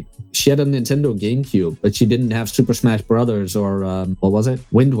plate. She had a Nintendo GameCube, but she didn't have Super Smash Brothers or what was it?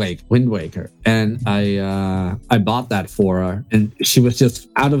 Wind Waker. And I bought that for her, and she was just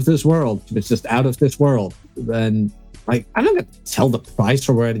out of this world. She was just out of this world. And I don't get to tell the price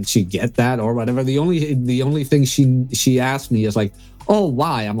or where did she get that or whatever. The only thing she asked me is like, "Oh,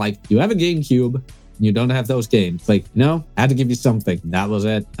 why?" I'm like, "You have a GameCube. You don't have those games." Like, I had to give you something. That was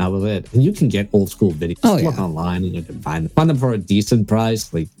it. And you can get old school videos. Look online and you can find them for a decent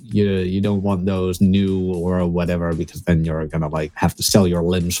price. Like, you don't want those new or whatever, because then you're gonna have to sell your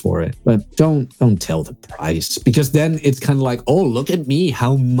limbs for it. But don't tell the price, because then it's kind of like, "Oh, look at me,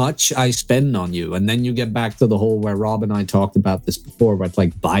 how much I spend on you." And then you get back to the whole where Rob and I talked about this before, where it's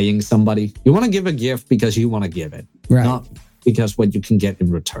like buying somebody. You want to give a gift because you want to give it, right? Not because what you can get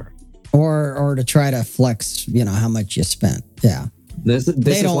in return. Or to try to flex, how much you spent. Yeah. This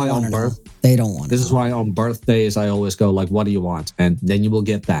is why on They don't want to. This is why on birthdays I always go like, "What do you want?" And then you will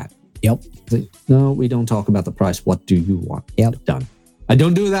get that. Yep. No, we don't talk about the price. What do you want? Yep. Done. I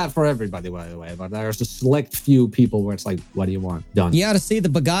don't do that for everybody, by the way, but there's a select few people where it's like, "What do you want?" Done. You ought to see the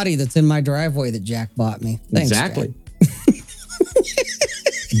Bugatti that's in my driveway that Jack bought me. Thanks, exactly.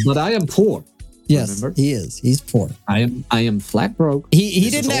 But I am poor. Yes, remember? He is. He's poor. I am flat broke. He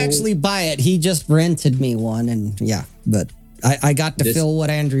didn't actually buy it. He just rented me one, and but I got to feel what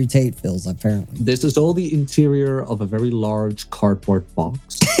Andrew Tate feels, apparently. This is all the interior of a very large cardboard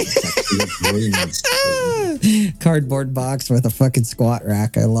box. Cardboard box with a fucking squat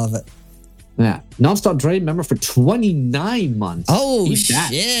rack. I love it. Yeah. Nonstop Dre member for 29 months. Oh,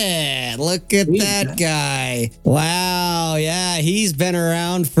 shit. Look at that guy. Wow. Yeah. He's been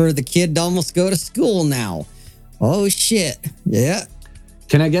around for the kid to almost go to school now. Oh, shit. Yeah.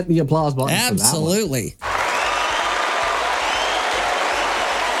 Can I get the applause button? Absolutely. For that one?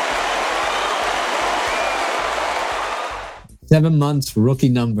 7 months, rookie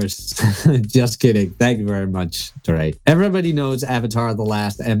numbers. Just kidding. Thank you very much, Dre. Everybody knows Avatar: The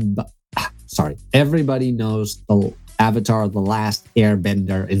Last Everybody knows the Avatar: The Last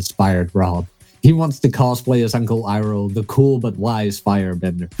Airbender inspired Rob. He wants to cosplay as Uncle Iroh, the cool but wise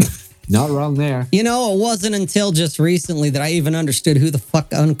firebender. Not wrong there. It wasn't until just recently that I even understood who the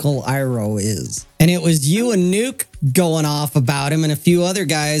fuck Uncle Iroh is. And it was you and Nuke going off about him and a few other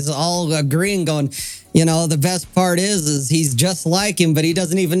guys all agreeing, going, the best part is he's just like him, but he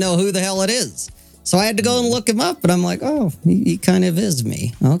doesn't even know who the hell it is. So I had to go and look him up, and I'm like, oh, he kind of is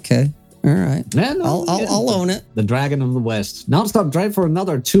me. Okay. All right. Yeah, no, I'll own it. The Dragon of the West. Nonstop Drive for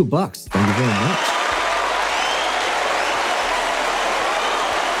another $2. Thank you very much.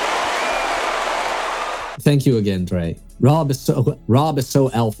 Thank you again, Dre. Rob is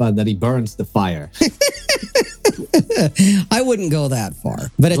so alpha that he burns the fire. I wouldn't go that far,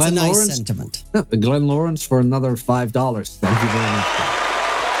 but it's Glenn a nice Lawrence, sentiment. Glenn Lawrence for another $5. Thank you very much.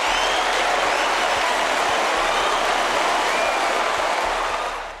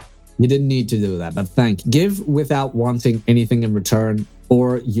 You didn't need to do that, but thank you. Give without wanting anything in return,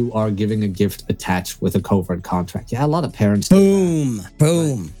 or you are giving a gift attached with a covert contract. Yeah, a lot of parents do that.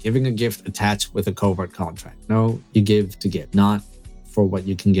 Boom. Giving a gift attached with a covert contract. No, you give to give, not for what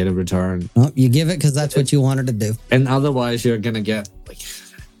you can get in return. Oh, you give it because that's what you wanted to do. And otherwise, you're going to get, like,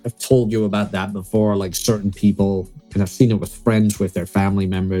 I've told you about that before, like certain people, and I've seen it with friends, with their family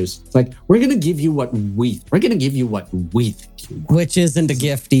members. It's like, we're going to give you what we think you want. Which isn't a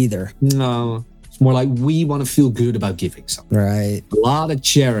gift either. No, it's more like we want to feel good about giving something. Right. A lot of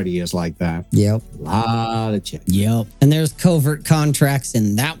charity is like that. Yep. A lot of charity. Yep. And there's covert contracts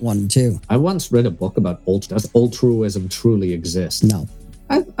in that one too. I once read a book about does altruism truly exist? No.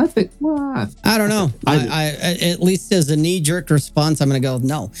 I think, well, I don't know. I at least as a knee-jerk response, I'm going to go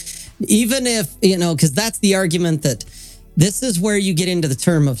no. Even if, because that's the argument that this is where you get into the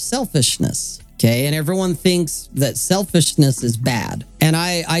term of selfishness. Okay. And everyone thinks that selfishness is bad. And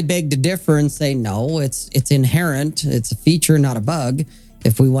I beg to differ and say, no, it's inherent. It's a feature, not a bug,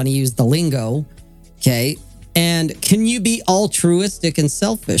 if we want to use the lingo. Okay. And can you be altruistic and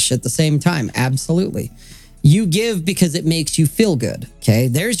selfish at the same time? Absolutely. You give because it makes you feel good. Okay.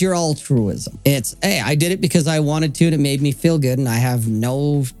 There's your altruism. It's, hey, I did it because I wanted to and it made me feel good. And I have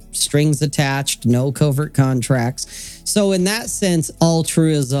no strings attached, no covert contracts. So in that sense,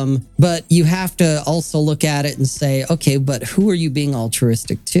 altruism, but you have to also look at it and say, okay, but who are you being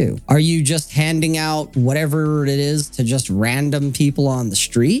altruistic to? Are you just handing out whatever it is to just random people on the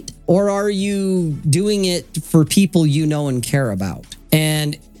street? Or are you doing it for people you know and care about?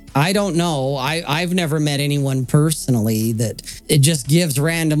 And I don't know. I've never met anyone personally that it just gives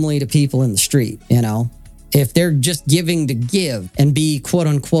randomly to people in the street, If they're just giving to give and be quote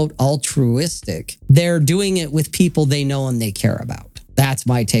unquote altruistic, they're doing it with people they know and they care about. That's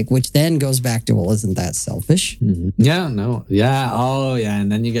my take, which then goes back to, well, isn't that selfish? Mm-hmm. Yeah, no. Yeah. Oh, yeah. And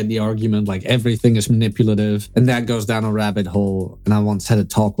then you get the argument like everything is manipulative, and that goes down a rabbit hole. And I once had a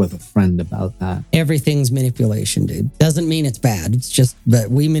talk with a friend about that. Everything's manipulation, dude. Doesn't mean it's bad. It's just that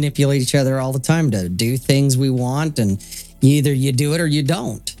we manipulate each other all the time to do things we want, and either you do it or you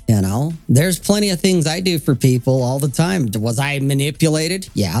don't. There's plenty of things I do for people all the time. Was I manipulated?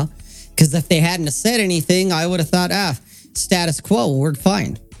 Yeah. Because if they hadn't said anything, I would have thought, status quo, we're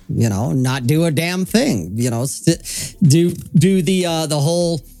fine. Not do a damn thing. Do the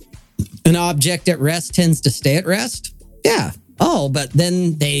whole an object at rest tends to stay at rest? Yeah. Oh, but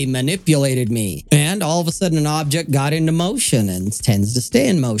then they manipulated me. And all of a sudden an object got into motion and tends to stay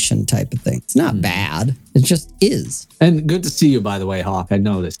in motion type of thing. It's not bad. It just is. And good to see you, by the way, Hawk. I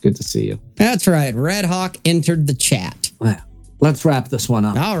noticed. Good to see you. That's right. Red Hawk entered the chat. Well, let's wrap this one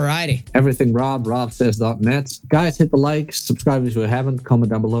up. All righty. Everything robsays.net. Guys, hit the like, subscribe if you haven't,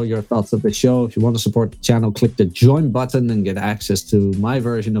 comment down below your thoughts of the show. If you want to support the channel, click the join button and get access to my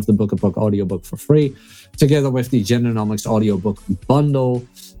version of the Book a Book audiobook for free, together with the Gendernomics audiobook bundle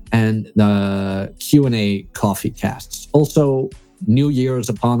and the Q&A coffee casts. Also, New Year is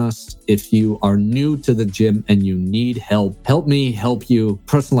upon us. If you are new to the gym and you need help me help you.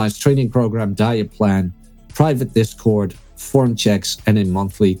 Personalized training program, diet plan, private Discord, form checks, and a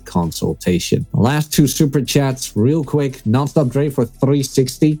monthly consultation. The last two super chats, real quick. Nonstop Dre for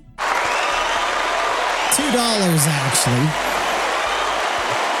 $3.60. $2 actually.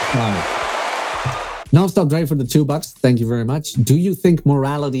 Nonstop Dre for the $2. Thank you very much. Do you think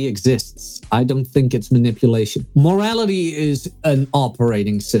morality exists? I don't think it's manipulation. Morality is an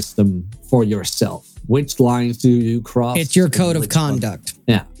operating system for yourself. Which lines do you cross? It's your code of conduct.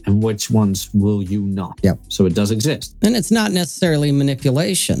 Yeah. And which ones will you not? Yep. So it does exist. And it's not necessarily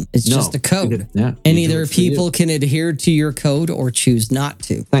manipulation. It's just a code. Yeah. And either people can adhere to your code or choose not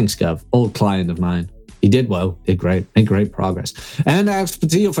to. Thanks, Gov. Old client of mine. He did well. Did great. Made great progress. And Alex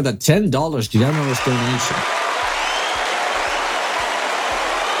Patillo for the $10 generous donation.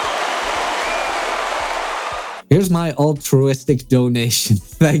 Here's my altruistic donation.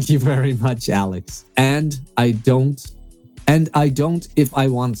 Thank you very much, Alex. And I don't if I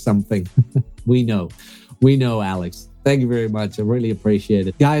want something. We know, Alex. Thank you very much. I really appreciate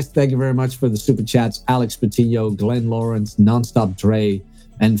it. Guys, thank you very much for the super chats. Alex Patillo, Glenn Lawrence, Nonstop Dre,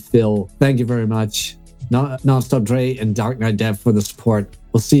 and Phil. Thank you very much. Nonstop Dre and Dark Knight Dev for the support.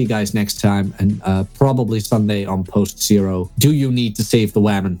 We'll see you guys next time, and probably Sunday on Post Zero. Do you need to save the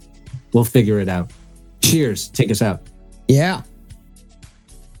Whammon? We'll figure it out. Cheers. Take us out. Yeah.